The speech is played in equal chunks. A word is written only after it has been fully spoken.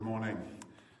morning.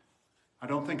 I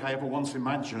don't think I ever once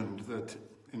imagined that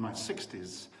in my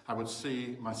 60s I would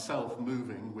see myself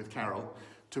moving with Carol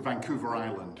to Vancouver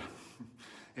Island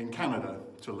in Canada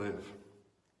to live.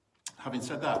 Having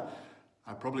said that,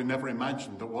 I probably never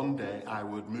imagined that one day I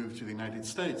would move to the United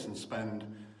States and spend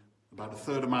about a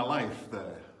third of my life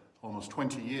there. Almost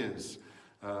 20 years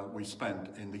we spent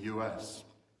in the US.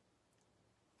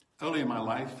 Early in my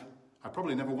life, I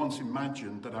probably never once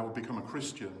imagined that I would become a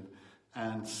Christian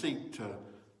and seek to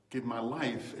give my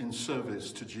life in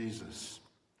service to Jesus.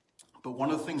 But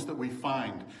one of the things that we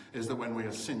find is that when we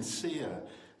are sincere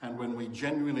and when we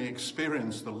genuinely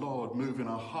experience the Lord move in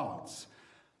our hearts,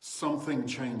 something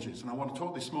changes. And I want to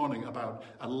talk this morning about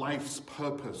a life's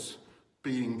purpose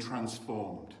being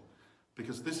transformed,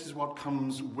 because this is what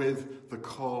comes with the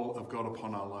call of God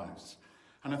upon our lives.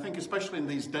 And I think especially in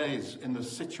these days, in the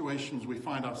situations we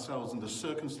find ourselves in, the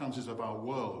circumstances of our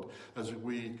world, as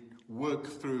we work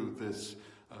through this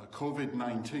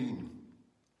COVID-19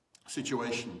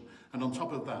 situation, and on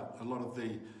top of that, a lot of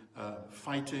the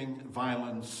fighting,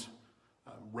 violence,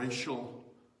 racial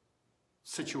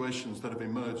situations that have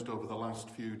emerged over the last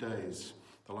few days,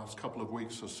 the last couple of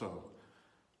weeks or so.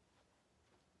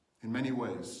 In many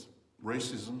ways,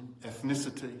 racism,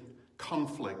 ethnicity,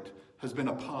 conflict has been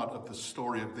a part of the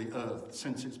story of the earth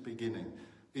since its beginning.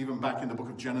 Even back in the book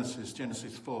of Genesis,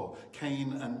 Genesis 4,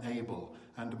 Cain and Abel,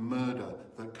 and murder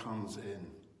that comes in.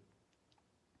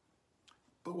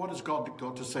 But what has God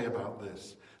got to say about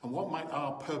this? And what might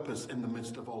our purpose in the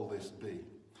midst of all this be?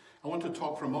 I want to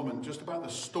talk for a moment just about the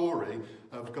story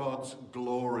of God's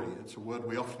glory. It's a word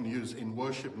we often use in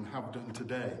worship and have done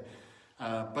today.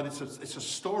 But it's a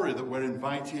story that we're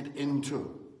invited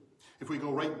into. If we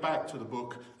go right back to the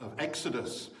book of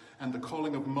Exodus and the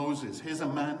calling of Moses, here's a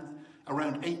man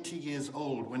around 80 years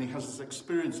old when he has this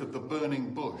experience of the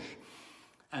burning bush.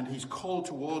 And he's called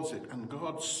towards it, and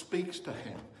God speaks to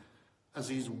him as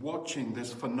he's watching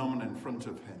this phenomenon in front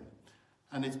of him.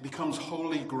 And it becomes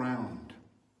holy ground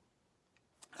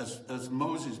as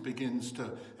Moses begins to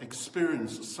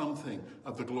experience something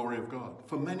of the glory of God.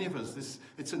 For many of us,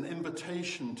 it's an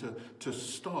invitation to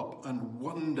stop and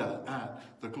wonder at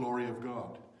the glory of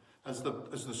God. As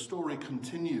the story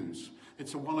continues,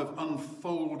 it's a one of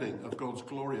unfolding of God's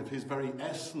glory, of his very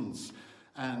essence,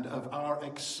 and of our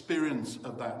experience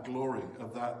of that glory,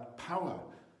 of that power,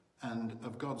 and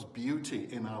of God's beauty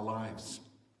in our lives.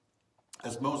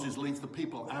 As Moses leads the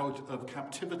people out of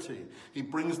captivity, he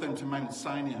brings them to Mount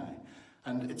Sinai.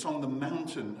 And it's on the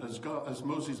mountain as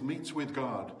Moses meets with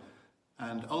God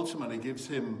and ultimately gives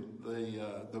him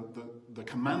the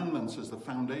commandments as the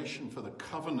foundation for the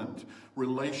covenant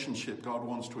relationship God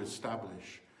wants to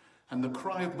establish. And the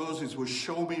cry of Moses was,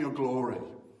 "Show me your glory."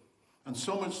 And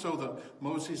so much so that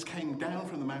Moses came down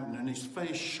from the mountain and his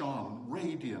face shone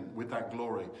radiant with that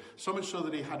glory. So much so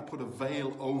that he had to put a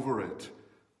veil over it.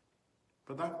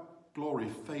 But that glory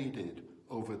faded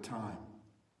over time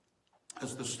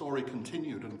as the story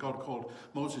continued, and God called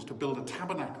Moses to build a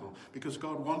tabernacle because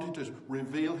God wanted to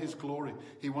reveal his glory.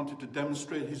 He wanted to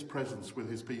demonstrate his presence with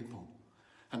his people.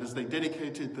 And as they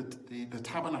dedicated the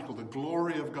tabernacle, the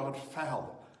glory of God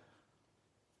fell.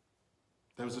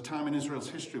 There was a time in Israel's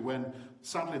history when,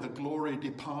 sadly, the glory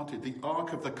departed. The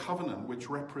Ark of the Covenant, which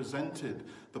represented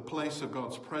the place of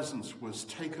God's presence, was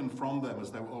taken from them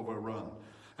as they were overrun.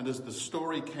 And as the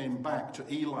story came back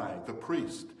to Eli, the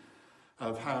priest,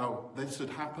 of how this had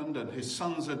happened and his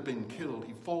sons had been killed,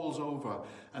 he falls over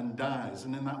and dies.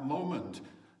 And in that moment,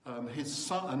 his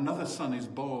son, another son is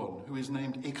born, who is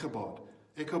named Ichabod.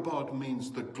 Ichabod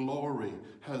means the glory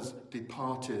has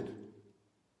departed.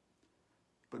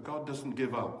 But God doesn't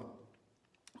give up.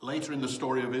 Later in the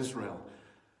story of Israel,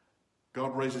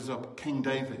 God raises up King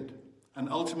David. And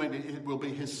ultimately it will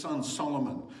be his son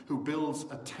Solomon who builds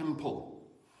a temple.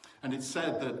 And it's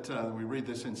said that, we read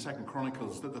this in 2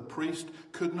 Chronicles, that the priest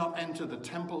could not enter the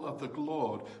temple of the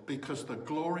Lord because the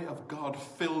glory of God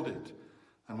filled it.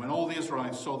 And when all the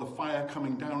Israelites saw the fire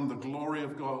coming down, the glory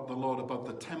of God, the Lord, above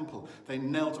the temple, they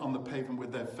knelt on the pavement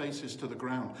with their faces to the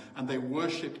ground, and they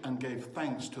worshipped and gave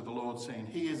thanks to the Lord, saying,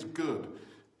 "He is good,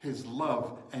 his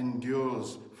love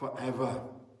endures forever."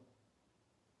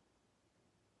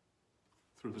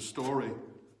 Through the story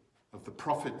of the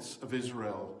prophets of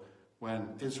Israel,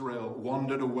 when Israel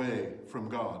wandered away from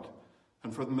God,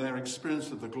 and from their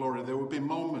experience of the glory, there would be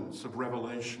moments of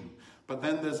revelation. But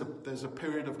then there's a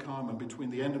period of calm, and between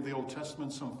the end of the Old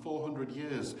Testament, some 400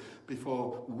 years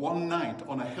before one night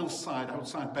on a hillside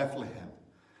outside Bethlehem,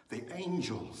 the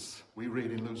angels, we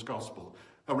read in Luke's Gospel,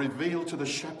 are revealed to the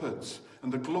shepherds,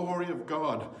 and the glory of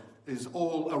God is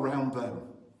all around them.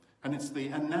 And it's the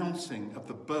announcing of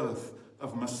the birth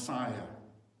of Messiah.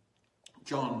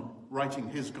 John, writing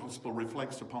his gospel,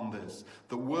 reflects upon this.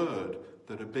 The Word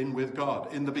that had been with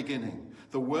God in the beginning.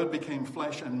 The Word became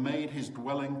flesh and made his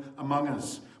dwelling among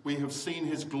us. We have seen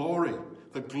his glory,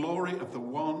 the glory of the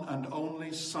one and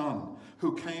only Son,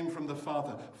 who came from the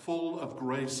Father, full of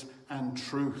grace and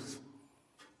truth.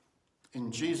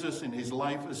 In Jesus, in his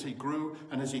life as he grew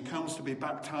and as he comes to be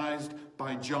baptized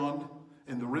by John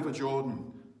in the River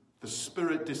Jordan, the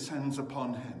Spirit descends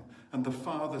upon him and the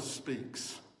Father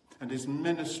speaks. And his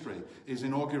ministry is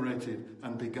inaugurated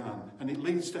and begun. And it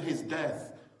leads to his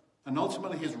death and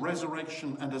ultimately his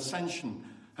resurrection and ascension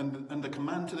and the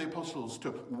command to the apostles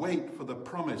to wait for the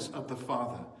promise of the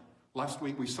Father. Last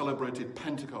week we celebrated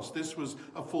Pentecost. This was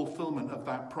a fulfillment of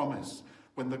that promise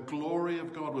when the glory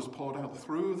of God was poured out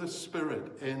through the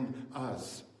Spirit in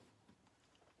us.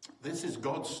 This is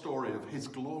God's story of his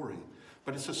glory.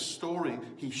 But it's a story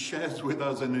he shares with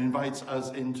us and invites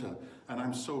us into. And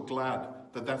I'm so glad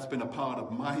that that's been a part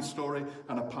of my story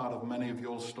and a part of many of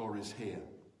your stories here.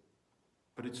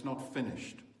 But it's not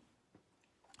finished.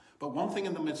 But one thing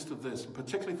in the midst of this, and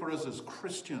particularly for us as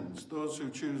Christians, those who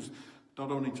choose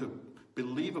not only to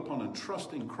believe upon and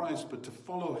trust in Christ, but to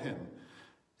follow him,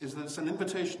 is that it's an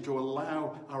invitation to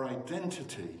allow our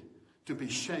identity to be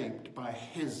shaped by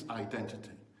his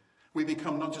identity. We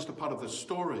become not just a part of the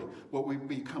story, but we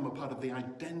become a part of the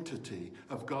identity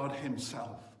of God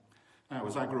himself. Now,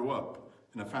 as I grew up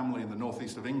in a family in the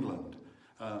northeast of England,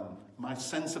 my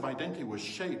sense of identity was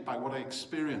shaped by what I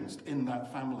experienced in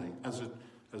that family as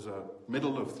a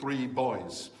middle of three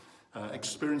boys,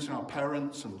 experiencing our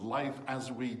parents and life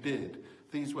as we did.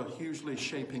 These were hugely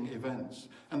shaping events,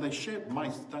 and they shaped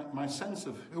my sense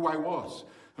of who I was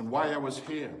and why I was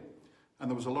here. And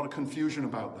there was a lot of confusion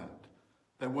about that.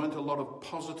 There weren't a lot of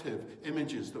positive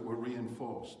images that were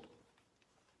reinforced.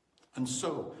 And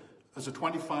so, as a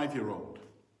 25-year-old,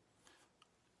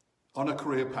 on a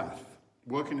career path,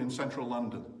 working in central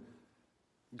London,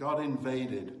 God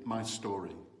invaded my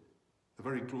story. The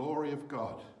very glory of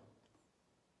God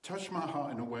touched my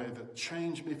heart in a way that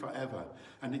changed me forever.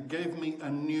 And it gave me a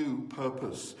new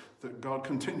purpose that God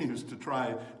continues to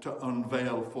try to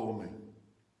unveil for me.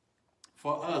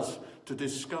 For us to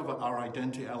discover our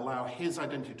identity, allow his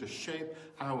identity to shape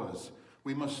ours,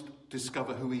 we must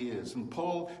discover who he is. And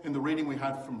Paul, in the reading we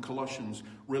had from Colossians,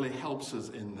 really helps us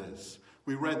in this.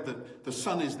 We read that the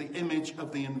Son is the image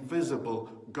of the invisible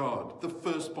God, the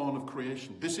firstborn of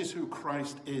creation. This is who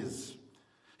Christ is.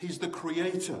 He's the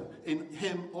creator. In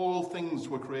him all things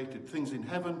were created, things in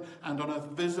heaven and on earth,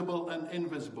 visible and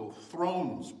invisible,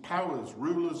 thrones, powers,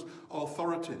 rulers,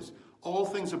 authorities. All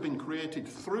things have been created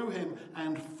through him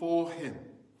and for him.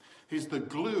 He's the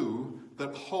glue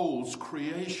that holds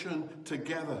creation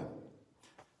together.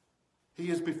 He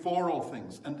is before all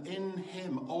things, and in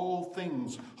him all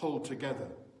things hold together.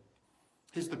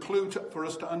 He's the clue for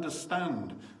us to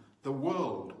understand the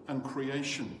world and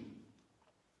creation.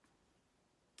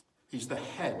 He's the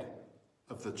head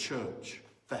of the church,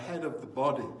 the head of the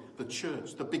body, the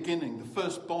church, the beginning, the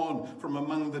firstborn from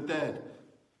among the dead,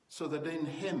 so that in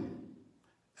him,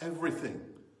 everything,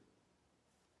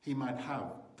 he might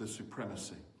have the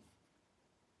supremacy.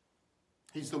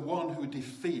 He's the one who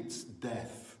defeats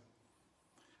death.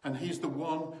 And he's the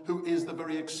one who is the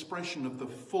very expression of the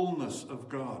fullness of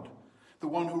God. The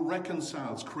one who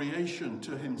reconciles creation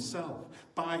to himself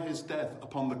by his death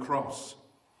upon the cross.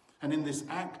 And in this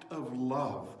act of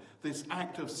love, this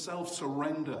act of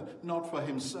self-surrender, not for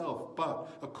himself, but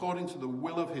according to the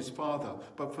will of his Father,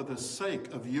 but for the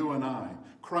sake of you and I,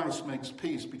 Christ makes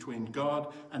peace between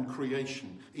God and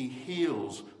creation. He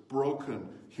heals broken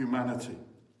humanity.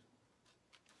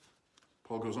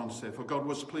 Paul goes on to say, for God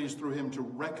was pleased through him to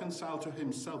reconcile to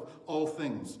himself all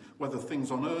things, whether things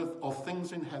on earth or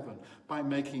things in heaven, by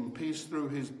making peace through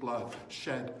his blood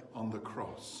shed on the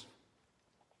cross.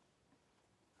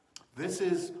 This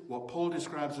is what Paul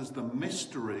describes as the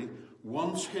mystery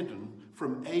once hidden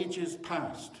from ages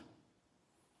past,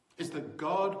 is that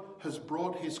God has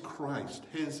brought his Christ,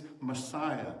 his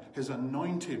Messiah, his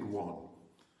anointed one,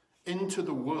 into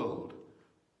the world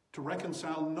to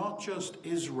reconcile not just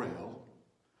Israel,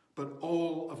 but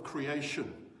all of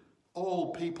creation,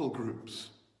 all people groups,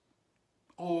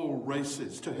 all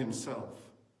races to himself.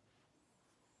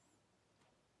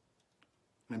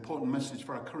 An important message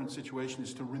for our current situation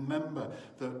is to remember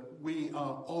that we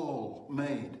are all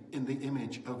made in the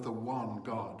image of the one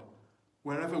God,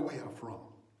 wherever we are from.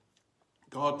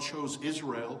 God chose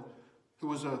Israel, who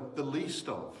was the least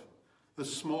of, the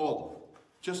small,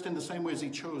 Just in the same way as he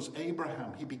chose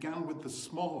Abraham, he began with the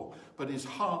small, but his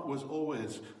heart was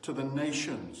always to the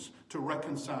nations, to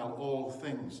reconcile all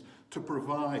things, to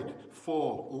provide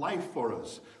for life for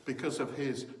us because of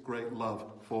his great love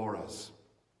for us.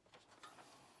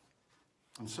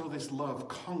 And so this love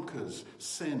conquers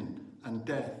sin and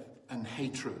death and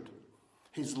hatred.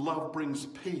 His love brings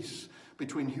peace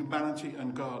between humanity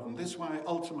and God. And this is why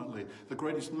ultimately the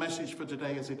greatest message for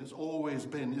today, as it has always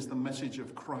been, is the message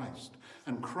of Christ.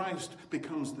 And Christ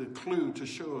becomes the clue to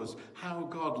show us how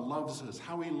God loves us,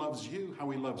 how he loves you, how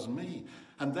he loves me.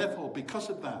 And therefore, because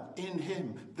of that, in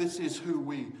him, this is who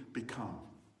we become.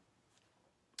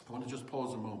 I want to just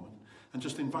pause a moment and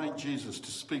just invite Jesus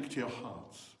to speak to your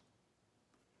hearts.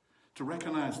 To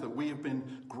recognize that we have been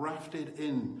grafted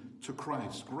in to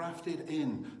Christ, grafted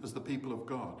in as the people of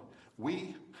God.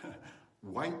 We,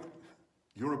 white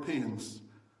Europeans,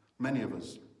 many of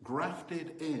us,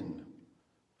 grafted in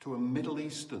to a Middle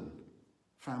Eastern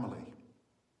family.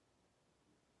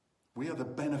 We are the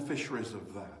beneficiaries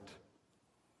of that.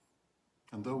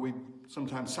 And though we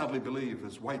sometimes sadly believe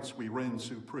as whites we reign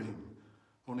supreme,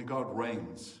 only God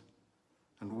reigns.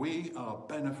 And we are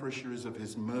beneficiaries of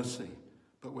his mercy,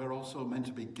 but we're also meant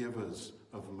to be givers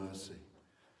of mercy.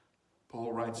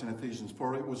 Paul writes in Ephesians,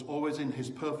 "For it was always in his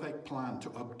perfect plan to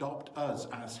adopt us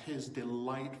as his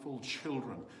delightful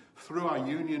children through our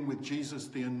union with Jesus,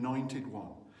 the Anointed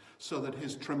One, so that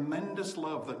his tremendous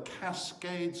love that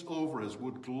cascades over us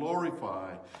would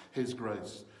glorify his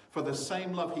grace. For the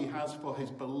same love he has for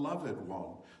his beloved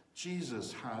one,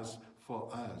 Jesus has for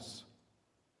us."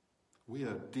 We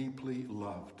are deeply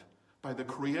loved by the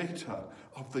creator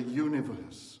of the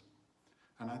universe.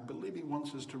 And I believe he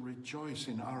wants us to rejoice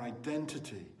in our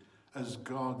identity as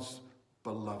God's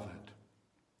beloved.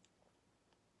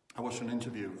 I watched an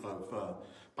interview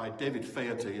by David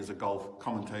Feherty, he's a golf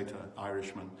commentator,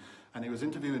 Irishman, and he was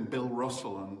interviewing Bill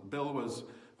Russell. And Bill was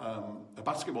a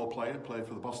basketball player, played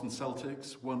for the Boston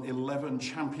Celtics, won 11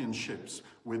 championships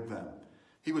with them.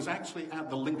 He was actually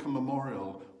at the Lincoln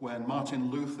Memorial when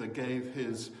Martin Luther gave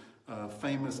his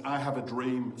famous "I Have a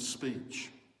Dream"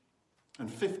 speech.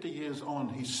 And 50 years on,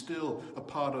 he's still a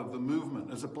part of the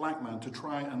movement as a black man to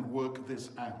try and work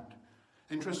this out.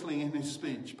 Interestingly, in his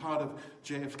speech, part of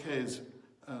JFK's,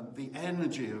 the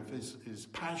energy of his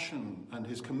passion and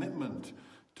his commitment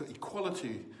to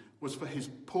equality was for his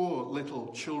poor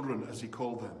little children, as he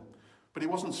called them. But he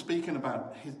wasn't speaking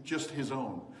about just his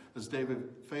own. As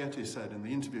David Feherty said in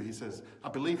the interview, he says, "I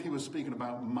believe he was speaking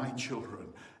about my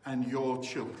children and your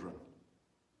children.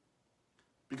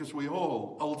 Because we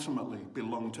all ultimately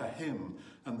belong to him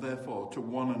and therefore to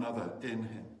one another in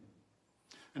him."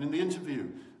 And in the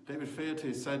interview, David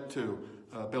Feherty said to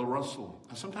Bill Russell,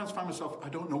 "I sometimes find myself, I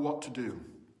don't know what to do.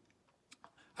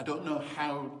 I don't know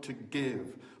how to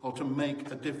give or to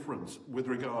make a difference with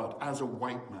regard as a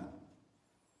white man."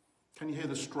 Can you hear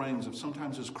the strains of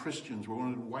sometimes as Christians, we're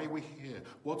wondering, why are we here?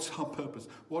 What's our purpose?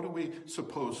 What are we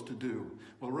supposed to do?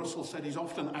 Well, Russell said he's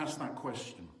often asked that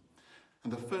question.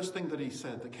 And the first thing that he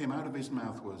said that came out of his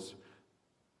mouth was,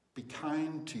 "Be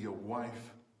kind to your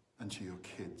wife and to your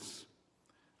kids."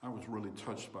 I was really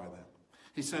touched by that.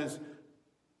 He says,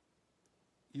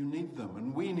 you need them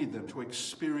and we need them to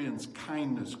experience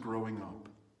kindness growing up.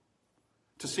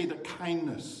 To see that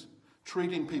kindness,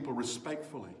 treating people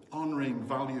respectfully, honoring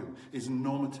value, is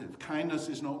normative. Kindness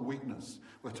is not weakness.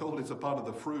 We're told it's a part of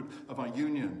the fruit of our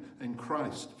union in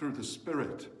Christ through the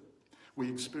Spirit. We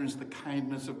experience the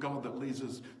kindness of God that leads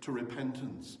us to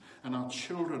repentance. And our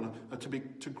children are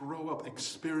to grow up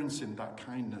experiencing that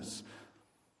kindness.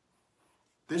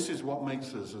 This is what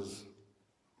makes us, as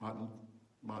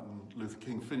Martin Luther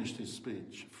King finished his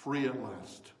speech, free at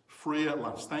last. Free at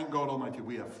last. Thank God Almighty,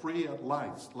 we are free at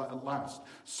last,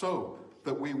 so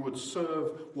that we would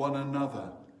serve one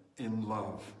another in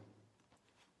love.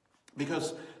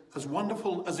 Because as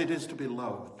wonderful as it is to be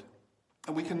loved,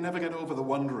 and we can never get over the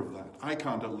wonder of that, I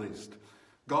can't at least,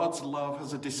 God's love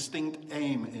has a distinct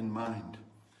aim in mind.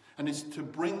 And it's to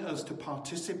bring us to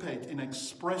participate in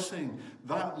expressing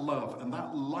that love and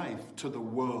that life to the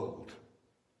world.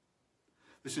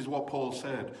 This is what Paul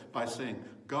said by saying,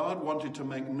 God wanted to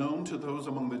make known to those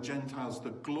among the Gentiles the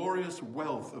glorious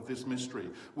wealth of this mystery,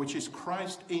 which is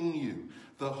Christ in you,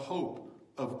 the hope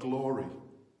of glory.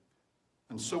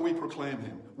 And so we proclaim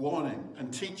him, warning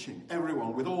and teaching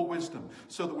everyone with all wisdom,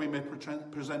 so that we may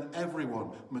present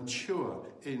everyone mature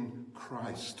in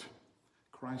Christ.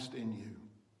 Christ in you.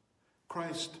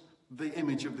 Christ, the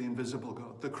image of the invisible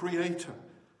God, the creator,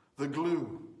 the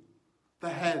glue, the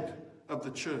head of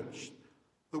the church,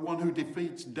 the one who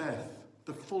defeats death,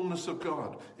 the fullness of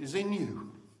God is in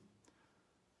you.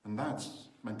 And that's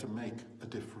meant to make a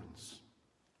difference.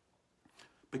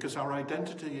 Because our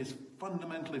identity is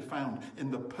fundamentally found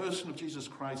in the person of Jesus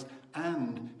Christ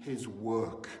and his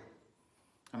work.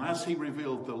 And as he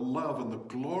revealed the love and the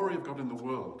glory of God in the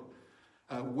world,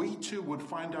 we too would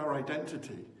find our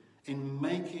identity in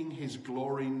making his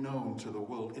glory known to the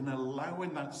world, in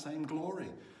allowing that same glory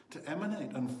to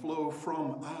emanate and flow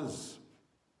from us.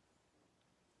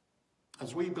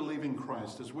 As we believe in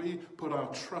Christ, as we put our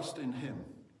trust in him,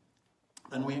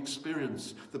 then we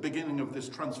experience the beginning of this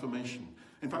transformation.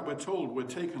 In fact, we're told we're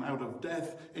taken out of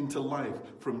death into life,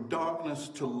 from darkness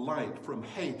to light, from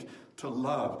hate to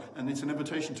love. And it's an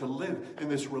invitation to live in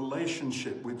this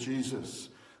relationship with Jesus.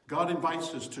 God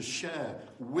invites us to share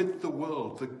with the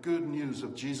world the good news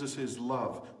of Jesus'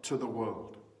 love to the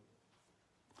world.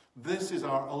 This is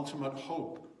our ultimate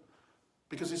hope,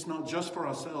 because it's not just for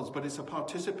ourselves, but it's a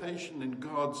participation in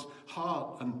God's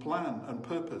heart and plan and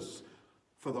purpose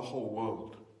for the whole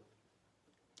world.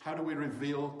 How do we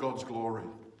reveal God's glory?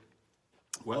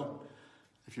 Well,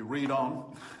 if you read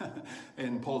on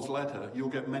in Paul's letter, you'll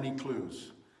get many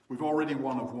clues. We've already we've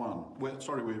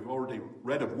already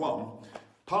read of one.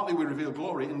 Partly we reveal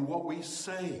glory in what we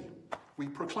say. We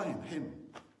proclaim him.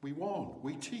 We warn.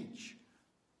 We teach.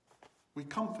 We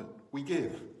comfort. We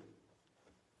give.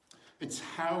 It's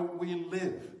how we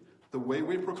live. The way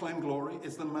we proclaim glory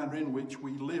is the manner in which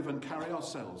we live and carry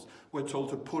ourselves. We're told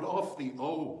to put off the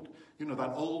old. You know,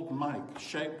 that old Mike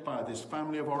shaped by this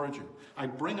family of origin. I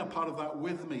bring a part of that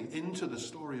with me into the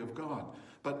story of God.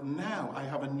 But now I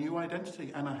have a new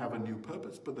identity and I have a new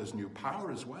purpose. But there's new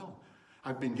power as well.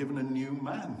 I've been given a new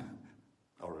man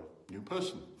or a new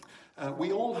person.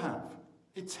 We all have.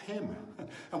 It's him.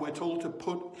 And we're told to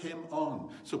put him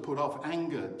on. So put off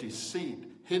anger,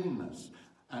 deceit, hiddenness,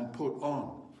 and put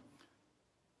on.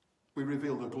 We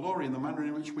reveal the glory in the manner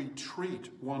in which we treat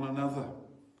one another.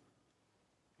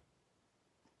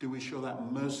 Do we show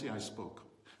that mercy I spoke?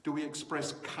 Do we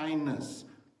express kindness,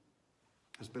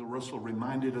 as Bill Russell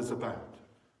reminded us about?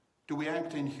 Do we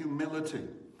act in humility,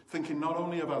 thinking not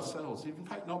only of ourselves, in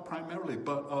fact not primarily,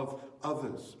 but of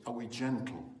others? Are we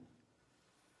gentle?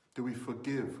 Do we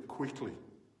forgive quickly?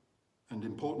 And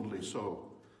importantly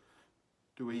so,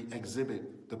 do we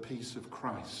exhibit the peace of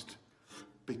Christ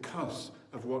because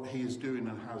of what he is doing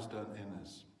and has done in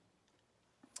us?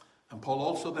 And Paul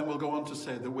also then will go on to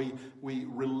say that we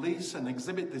release and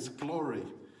exhibit this glory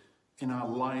in our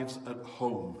lives at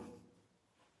home.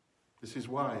 This is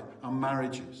why our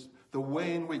marriages, the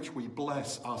way in which we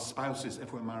bless our spouses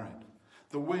if we're married,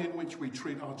 the way in which we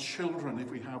treat our children if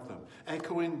we have them,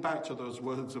 echoing back to those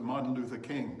words of Martin Luther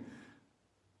King.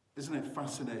 Isn't it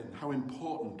fascinating how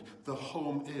important the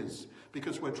home is?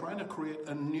 Because we're trying to create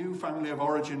a new family of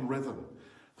origin rhythm.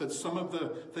 That some of the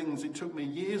things it took me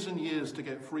years and years to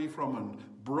get free from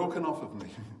and broken off of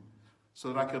me so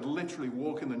that I could literally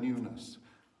walk in the newness.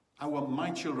 I want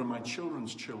my children, my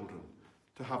children's children,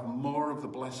 to have more of the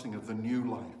blessing of the new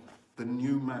life, the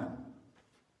new man,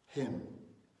 him.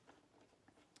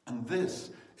 And this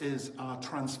is our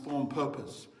transformed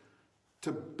purpose,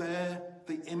 to bear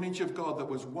the image of God that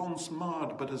was once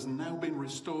marred but has now been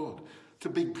restored, to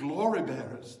be glory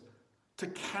bearers, to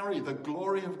carry the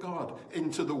glory of God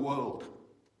into the world.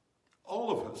 All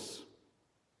of us.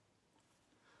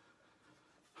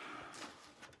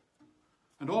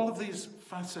 And all of these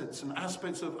facets and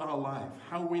aspects of our life,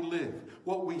 how we live,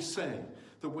 what we say,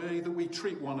 the way that we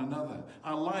treat one another,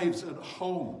 our lives at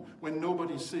home when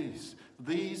nobody sees,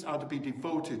 these are to be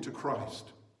devoted to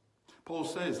Christ. Paul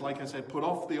says, like I said, put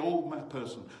off the old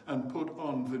person and put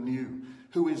on the new,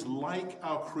 who is like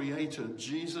our Creator,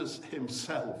 Jesus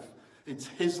himself. It's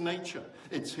his nature.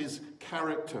 It's his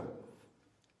character.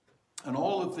 And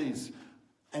all of these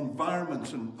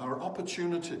environments and our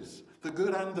opportunities, the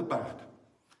good and the bad,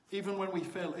 even when we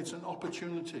fail, it's an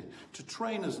opportunity to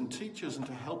train us and teach us and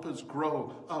to help us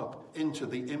grow up into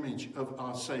the image of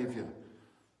our Savior,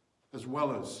 as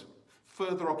well as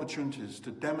further opportunities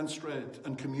to demonstrate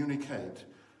and communicate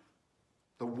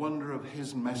the wonder of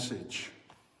his message,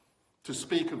 to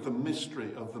speak of the mystery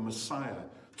of the Messiah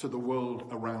to the world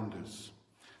around us.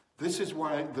 This is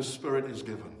why the Spirit is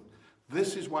given.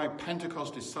 This is why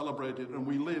Pentecost is celebrated and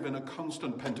we live in a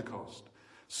constant Pentecost,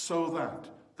 so that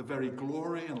the very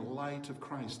glory and light of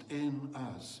Christ in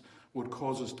us would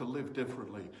cause us to live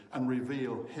differently and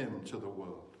reveal him to the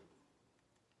world.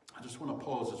 I just want to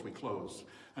pause as we close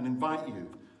and invite you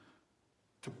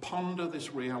to ponder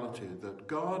this reality that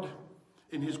God,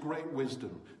 in his great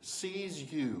wisdom,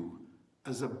 sees you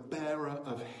as a bearer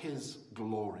of his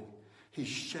glory. He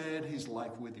shared his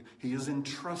life with you. He has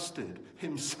entrusted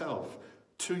himself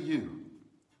to you.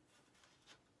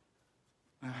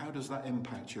 Now, how does that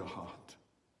impact your heart?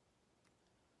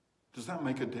 Does that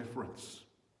make a difference?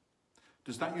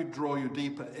 Does that draw you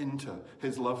deeper into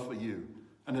his love for you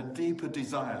and a deeper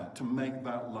desire to make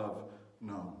that love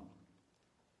known?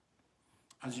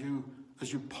 As you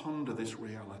ponder this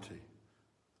reality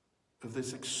of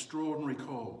this extraordinary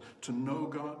call to know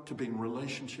God, to be in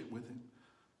relationship with him,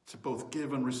 to both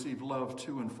give and receive love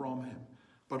to and from him,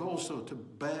 but also to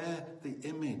bear the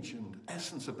image and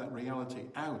essence of that reality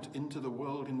out into the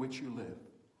world in which you live,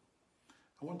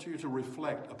 I want you to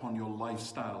reflect upon your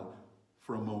lifestyle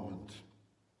for a moment,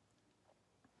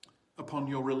 upon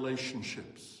your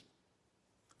relationships.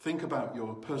 Think about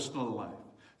your personal life,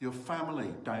 your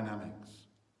family dynamics,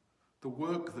 the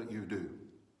work that you do,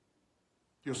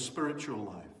 your spiritual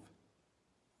life.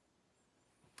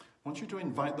 I want you to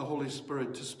invite the Holy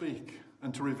Spirit to speak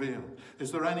and to reveal.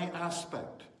 Is there any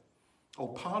aspect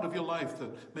or part of your life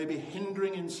that may be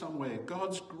hindering in some way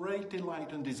God's great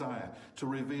delight and desire to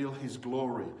reveal his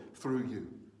glory through you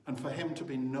and for him to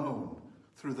be known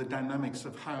through the dynamics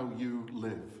of how you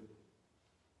live?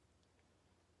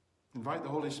 Invite the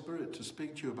Holy Spirit to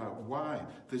speak to you about why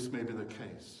this may be the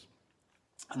case.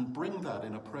 And bring that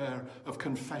in a prayer of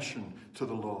confession to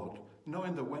the Lord,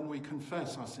 knowing that when we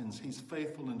confess our sins, he's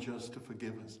faithful and just to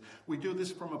forgive us. We do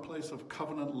this from a place of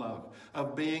covenant love,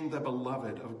 of being the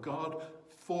beloved of God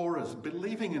for us,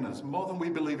 believing in us more than we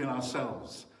believe in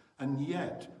ourselves, and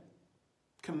yet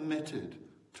committed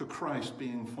to Christ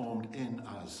being formed in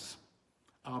us,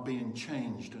 are being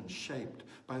changed and shaped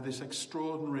by this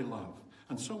extraordinary love.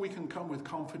 And so we can come with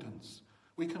confidence.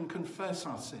 We can confess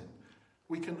our sin.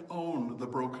 We can own the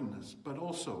brokenness, but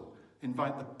also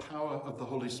invite the power of the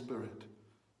Holy Spirit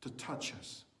to touch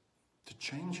us, to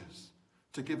change us,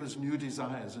 to give us new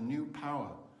desires, a new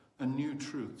power, a new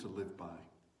truth to live by.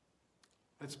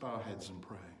 Let's bow our heads and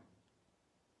pray.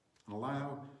 And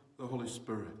allow the Holy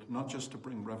Spirit not just to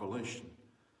bring revelation,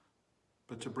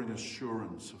 but to bring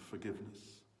assurance of forgiveness.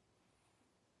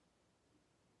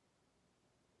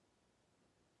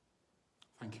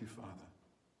 Thank you, Father.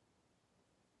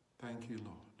 Thank you,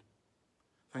 Lord.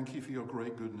 Thank you for your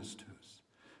great goodness to us.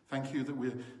 Thank you that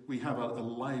we have a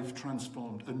life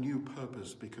transformed, a new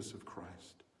purpose because of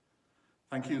Christ.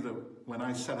 Thank you that when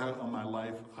I set out on my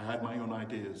life, I had my own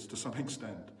ideas to some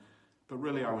extent, but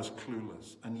really I was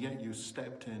clueless, and yet you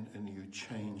stepped in and you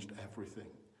changed everything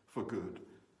for good.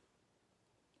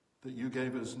 That you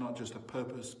gave us not just a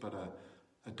purpose, but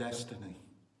a destiny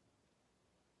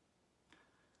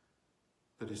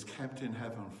that is kept in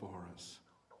heaven for us.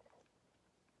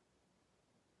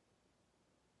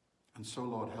 And so,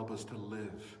 Lord, help us to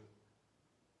live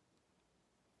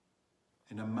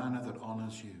in a manner that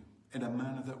honors you, in a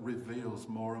manner that reveals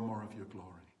more and more of your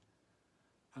glory.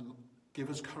 And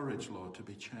give us courage, Lord, to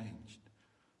be changed,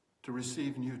 to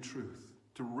receive new truth,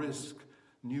 to risk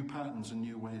new patterns and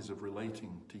new ways of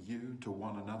relating to you, to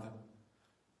one another,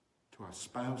 to our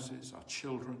spouses, our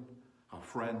children, our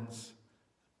friends,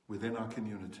 within our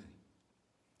community.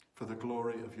 For the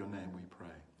glory of your name we pray.